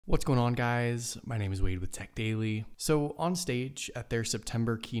What's going on, guys? My name is Wade with TechDaily. So on stage at their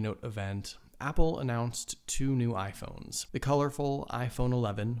September keynote event, Apple announced two new iPhones, the colorful iPhone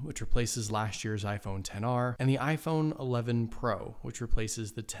 11, which replaces last year's iPhone XR, and the iPhone 11 Pro, which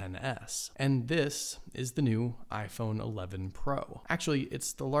replaces the XS. And this is the new iPhone 11 Pro. Actually,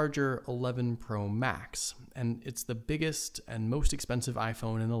 it's the larger 11 Pro Max, and it's the biggest and most expensive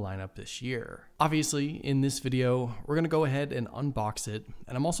iPhone in the lineup this year. Obviously, in this video, we're going to go ahead and unbox it,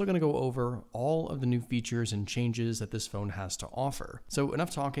 and I'm also going to go over all of the new features and changes that this phone has to offer. So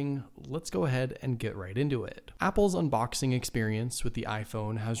enough talking, let's go ahead and get right into it. Apple's unboxing experience with the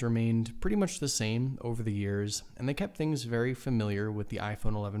iPhone has remained pretty much the same over the years, and they kept things very familiar with the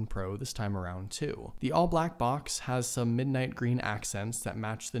iPhone 11 Pro this time around too. The all-black box has some midnight green accents that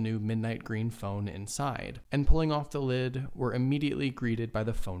match the new midnight green phone inside, and pulling off the lid, we're immediately greeted by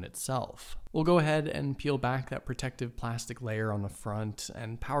the phone itself. We'll go ahead and peel back that protective plastic layer on the front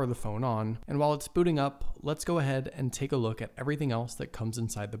and power the phone on, and while it's booting up, let's go ahead and take a look at everything else that comes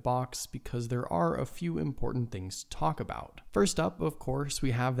inside the box because there are a few important things to talk about. First up, of course,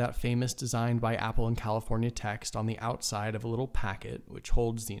 we have that famous designed by Apple in California text on the outside of a little packet, which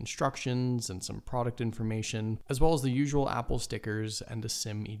holds the instructions and some product information, as well as the usual Apple stickers and a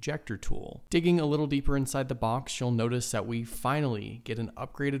SIM ejector tool. Digging a little deeper inside the box, you'll notice that we finally get an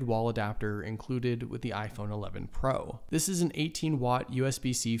upgraded wall adapter included with the iPhone 11 Pro. This is an 18-watt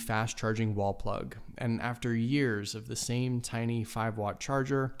USB-C fast charging wall plug, and after years of the same tiny 5-watt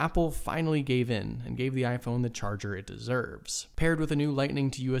charger, Apple finally gave in and gave the iPhone the charger it deserves. Paired with a new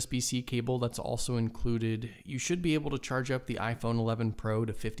Lightning to USB-C cable that's also included, you should be able to charge up the iPhone 11 Pro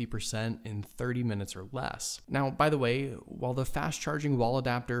to 50% in 30 minutes or less. Now, by the way, while the fast charging wall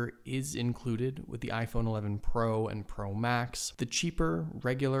adapter is included with the iPhone 11 Pro and Pro Max, the cheaper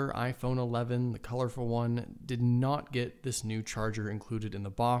regular iPhone 11, the colorful one, did not get this new charger included in the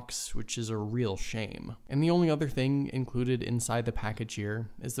box, which is a real shame. And the only other thing included inside the package here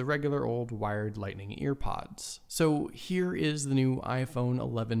is the regular old wired Lightning earpods. So here is the new iPhone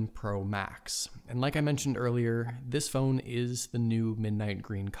 11 Pro Max. And like I mentioned earlier, this phone is the new midnight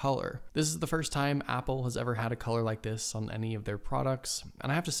green color. This is the first time Apple has ever had a color like this on any of their products.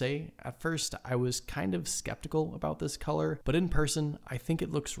 And I have to say, at first I was kind of skeptical about this color, but in person, I think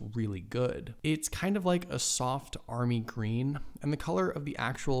it looks really good. It's kind of like a soft army green, and the color of the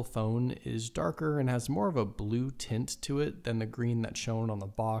actual phone is darker and has more of a blue tint to it than the green that's shown on the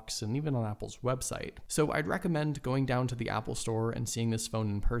box and even on Apple's website. So I'd recommend going down to the Apple Store and seeing this phone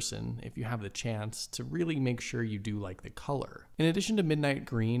in person if you have the chance to really make sure you do like the color. In addition to midnight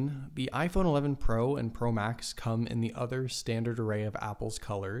green, the iPhone 11 Pro and Pro Max come in the other standard array of Apple's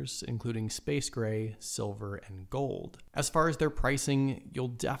colors, including space gray, silver, and gold. As far as their pricing, you'll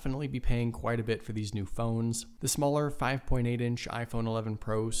definitely be paying quite a bit for these new phones. The smaller 5.8-inch iPhone 11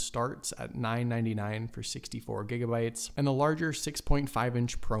 Pro starts at $999 for 64 gigabytes, and the larger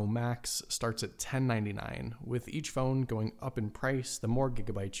 6.5-inch Pro Max starts at $1099, with each phone going up in price the more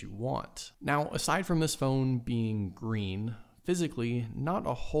gigabytes you want. Now, aside from this phone being green, physically, not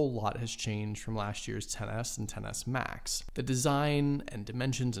a whole lot has changed from last year's XS and XS Max. The design and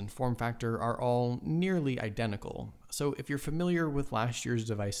dimensions and form factor are all nearly identical. So if you're familiar with last year's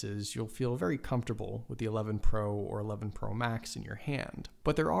devices, you'll feel very comfortable with the 11 Pro or 11 Pro Max in your hand.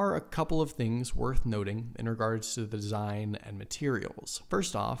 But there are a couple of things worth noting in regards to the design and materials.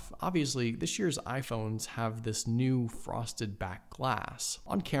 First off, obviously this year's iPhones have this new frosted back glass.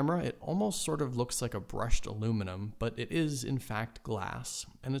 On camera, it almost sort of looks like a brushed aluminum, but it is in fact glass,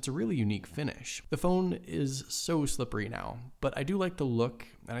 and it's a really unique finish. The phone is so slippery now, but I do like the look,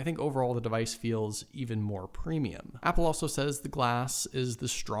 and I think overall the device feels even more premium. Apple also says the glass is the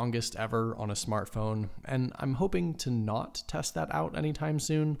strongest ever on a smartphone, and I'm hoping to not test that out anytime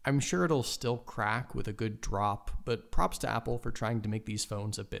soon. I'm sure it'll still crack with a good drop, but props to Apple for trying to make these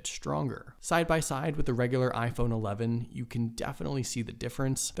phones a bit stronger. Side by side with the regular iPhone 11, you can definitely see the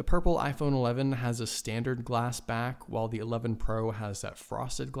difference. The purple iPhone 11 has a standard glass back, while the 11 Pro has that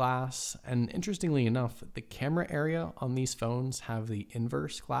frosted glass, and interestingly enough, the camera area on these phones have the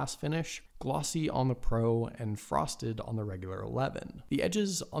inverse glass finish, glossy on the Pro and frosted on the regular 11. The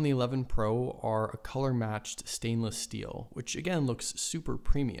edges on the 11 Pro are a color-matched stainless steel, which again looks super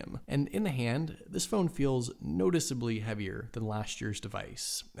premium. And in the hand, this phone feels noticeably heavier than last year's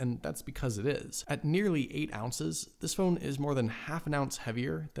device, and that's because it is. At nearly 8 ounces, this phone is more than half an ounce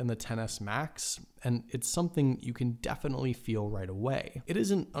heavier than the XS Max, and it's something you can definitely feel right away. It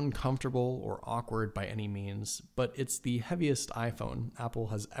isn't uncomfortable or awkward by any means, but it's the heaviest iPhone Apple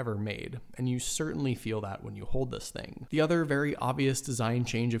has ever made, and you certainly feel that when you hold this thing. The other very obvious design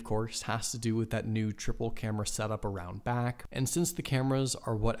change, of course, has to do with that new triple camera setup around back, and since the cameras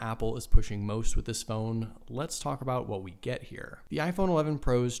are what Apple is pushing most with this phone, let's talk about what we get here. The iPhone 11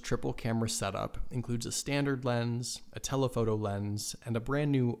 Pro's triple camera setup includes a standard lens, a telephoto lens, and a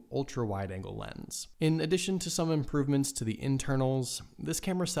brand new ultra-wide-angle lens. In addition to some improvements to the internals, this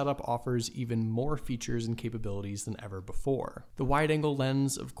camera setup offers even more features and capabilities than ever before. The wide-angle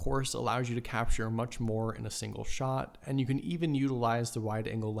lens, of course, allows you to capture much more in a single shot, and you can even utilize the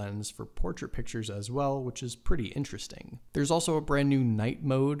wide-angle lens for portrait pictures as well, which is pretty interesting. There's also a brand new night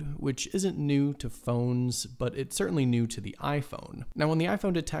mode, which isn't new to phones, but it's certainly new to the iPhone. Now, when the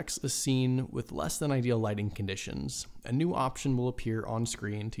iPhone detects a scene with less than ideal lighting conditions, a new option will appear on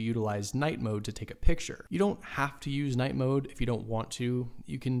screen to utilize night mode to take a picture. You don't have to use night mode if you don't want to.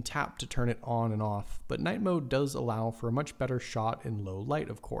 You can tap to turn it on and off, but night mode does allow for a much better shot in low light,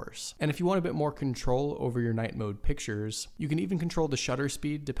 of course. And if you want a bit more control over your night mode pictures, you can even control the shutter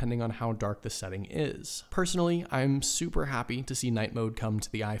speed depending on how dark the setting is. Personally, I'm super happy to see night mode come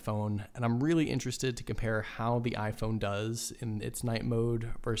to the iPhone, and I'm really interested to compare how the iPhone does in its night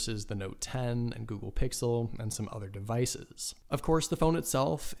mode versus the Note 10 and Google Pixel and some other devices. Of course, the phone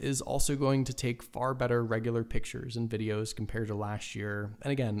itself is also going to take far better regular pictures and videos compared to last year,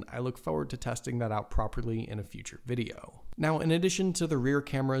 and again, I look forward to testing that out properly in a future video. Now, in addition to the rear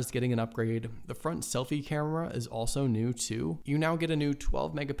cameras getting an upgrade, the front selfie camera is also new too. You now get a new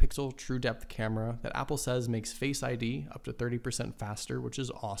 12 megapixel true depth camera that Apple says makes Face ID up to 30% faster, which is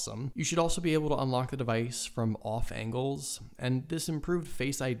awesome. You should also be able to unlock the device from off angles, and this improved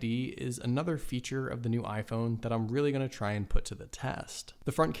Face ID is another feature of the new iPhone that I'm really going to try and put to the test.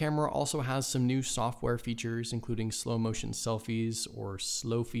 The front camera also has some new software features, including slow motion selfies, or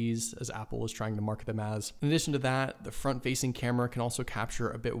slofies as Apple is trying to market them as. In addition to that, the front-facing camera can also capture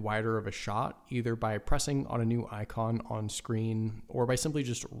a bit wider of a shot, either by pressing on a new icon on screen or by simply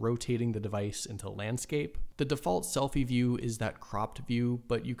just rotating the device into landscape. The default selfie view is that cropped view,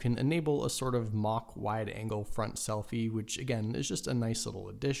 but you can enable a sort of mock wide-angle front selfie, which again is just a nice little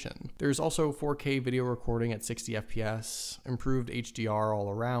addition. There's also 4K video recording at 60 FPS, improved HDR all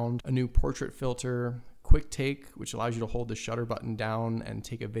around, a new portrait filter, quick take, which allows you to hold the shutter button down and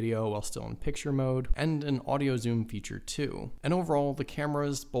take a video while still in picture mode, and an audio zoom feature too. And overall, the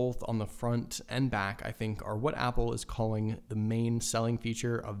cameras both on the front and back, I think, are what Apple is calling the main selling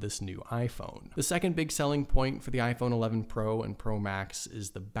feature of this new iPhone. The second big selling point for the iPhone 11 Pro and Pro Max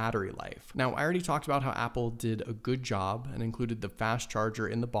is the battery life. Now, I already talked about how Apple did a good job and included the fast charger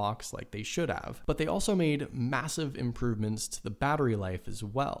in the box like they should have, but they also made massive improvements to the battery life as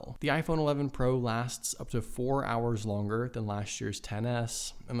well. The iPhone 11 Pro lasts up to 4 hours longer than last year's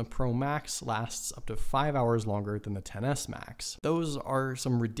XS, and the Pro Max lasts up to 5 hours longer than the XS Max. Those are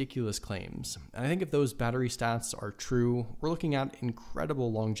some ridiculous claims, and I think if those battery stats are true, we're looking at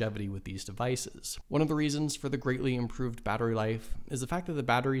incredible longevity with these devices. One of the reasons for the greatly improved battery life is the fact that the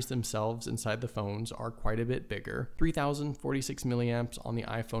batteries themselves inside the phones are quite a bit bigger, 3,046 milliamps on the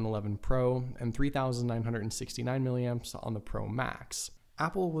iPhone 11 Pro and 3,969 milliamps on the Pro Max.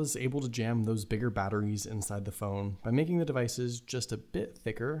 Apple was able to jam those bigger batteries inside the phone by making the devices just a bit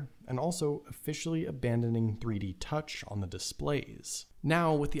thicker and also officially abandoning 3D touch on the displays.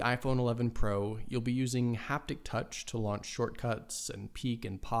 Now with the iPhone 11 Pro, you'll be using haptic touch to launch shortcuts and peek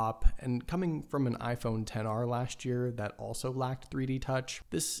and pop, and coming from an iPhone XR last year that also lacked 3D touch,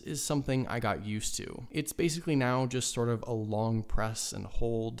 this is something I got used to. It's basically now just sort of a long press and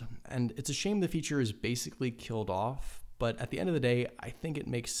hold, and it's a shame the feature is basically killed off, but at the end of the day, I think it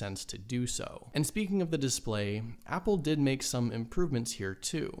makes sense to do so. And speaking of the display, Apple did make some improvements here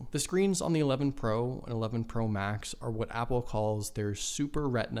too. The screens on the 11 Pro and 11 Pro Max are what Apple calls their Super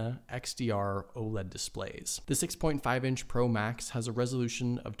Retina XDR OLED displays. The 6.5-inch Pro Max has a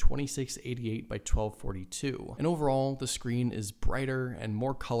resolution of 2688 by 1242, and overall, the screen is brighter and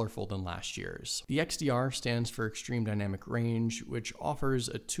more colorful than last year's. The XDR stands for Extreme Dynamic Range, which offers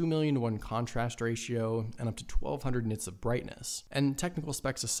a 2,000,000:1 contrast ratio and up to 1200 nits of brightness. And technical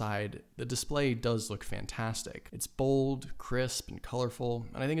specs aside, the display does look fantastic. It's bold, crisp, and colorful,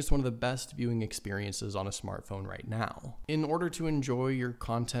 and I think it's one of the best viewing experiences on a smartphone right now. In order to enjoy your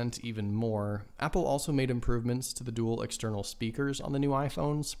content even more, Apple also made improvements to the dual external speakers on the new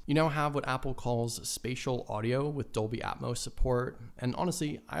iPhones. You now have what Apple calls spatial audio with Dolby Atmos support, and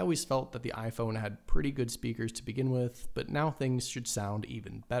honestly, I always felt that the iPhone had pretty good speakers to begin with, but now things should sound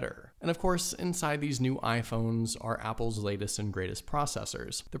even better. And of course, inside these new iPhones are Apple Apple's latest and greatest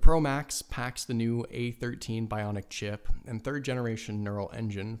processors. The Pro Max packs the new A13 Bionic chip and third generation neural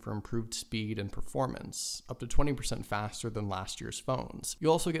engine for improved speed and performance, up to 20% faster than last year's phones.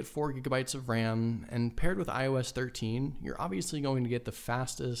 You'll also get 4 GB of RAM, and paired with iOS 13, you're obviously going to get the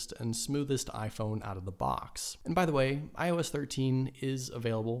fastest and smoothest iPhone out of the box. And by the way, iOS 13 is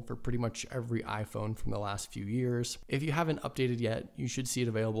available for pretty much every iPhone from the last few years. If you haven't updated yet, you should see it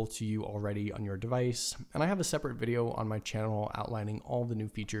available to you already on your device, and I have a separate video on my channel outlining all the new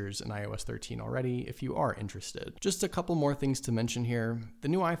features in iOS 13 already if you are interested. Just a couple more things to mention here. The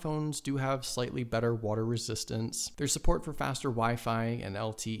new iPhones do have slightly better water resistance. There's support for faster Wi-Fi and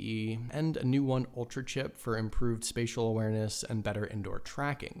LTE, and a new One Ultra chip for improved spatial awareness and better indoor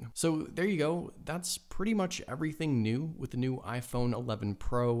tracking. So there you go. That's pretty much everything new with the new iPhone 11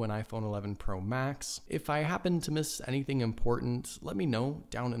 Pro and iPhone 11 Pro Max. If I happen to miss anything important, let me know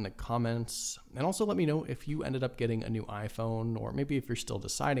down in the comments, and also let me know if you ended up getting a new iPhone, or maybe if you're still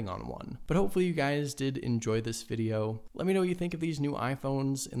deciding on one. But hopefully you guys did enjoy this video. Let me know what you think of these new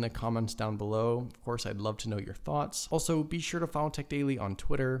iPhones in the comments down below. Of course, I'd love to know your thoughts. Also, be sure to follow TechDaily on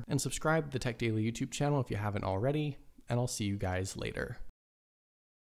Twitter and subscribe to the TechDaily YouTube channel if you haven't already, and I'll see you guys later.